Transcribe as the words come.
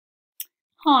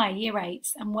Hi Year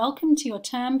 8s and welcome to your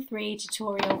Term 3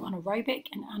 tutorial on aerobic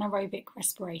and anaerobic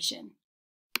respiration.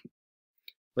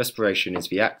 Respiration is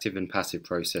the active and passive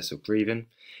process of breathing.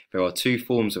 There are two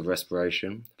forms of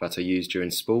respiration that are used during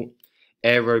sport: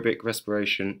 aerobic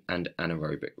respiration and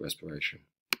anaerobic respiration.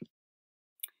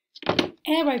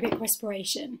 Aerobic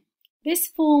respiration. This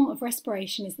form of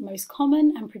respiration is the most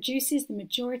common and produces the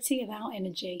majority of our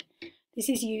energy. This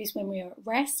is used when we are at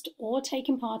rest or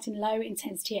taking part in low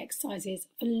intensity exercises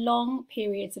for long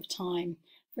periods of time,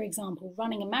 for example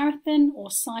running a marathon or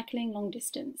cycling long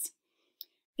distance.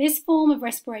 This form of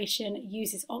respiration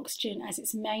uses oxygen as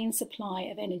its main supply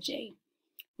of energy.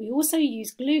 We also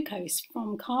use glucose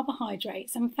from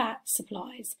carbohydrates and fat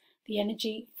supplies the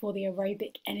energy for the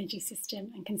aerobic energy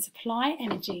system and can supply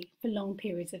energy for long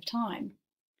periods of time.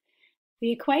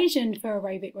 The equation for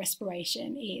aerobic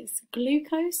respiration is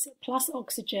glucose plus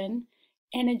oxygen,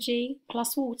 energy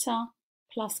plus water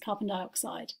plus carbon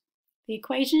dioxide. The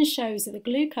equation shows that the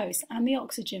glucose and the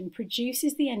oxygen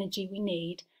produces the energy we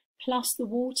need, plus the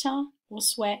water or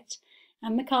sweat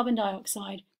and the carbon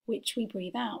dioxide which we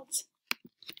breathe out.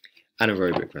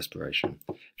 Anaerobic respiration.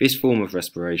 This form of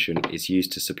respiration is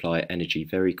used to supply energy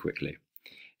very quickly.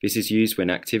 This is used when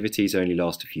activities only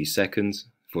last a few seconds,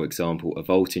 for example a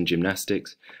vault in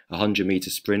gymnastics, a 100-meter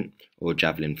sprint or a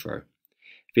javelin throw.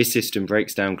 This system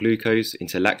breaks down glucose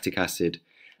into lactic acid.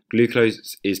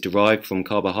 Glucose is derived from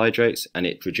carbohydrates and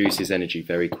it produces energy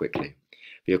very quickly.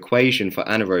 The equation for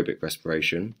anaerobic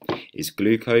respiration is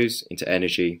glucose into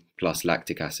energy plus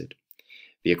lactic acid.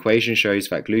 The equation shows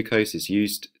that glucose is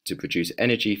used to produce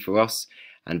energy for us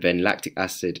and then lactic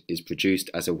acid is produced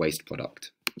as a waste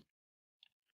product.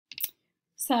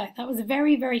 So that was a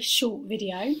very short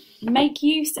video. Make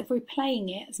use of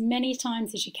replaying it as many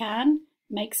times as you can.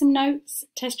 Make some notes,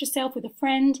 test yourself with a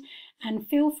friend, and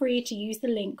feel free to use the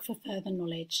link for further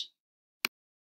knowledge.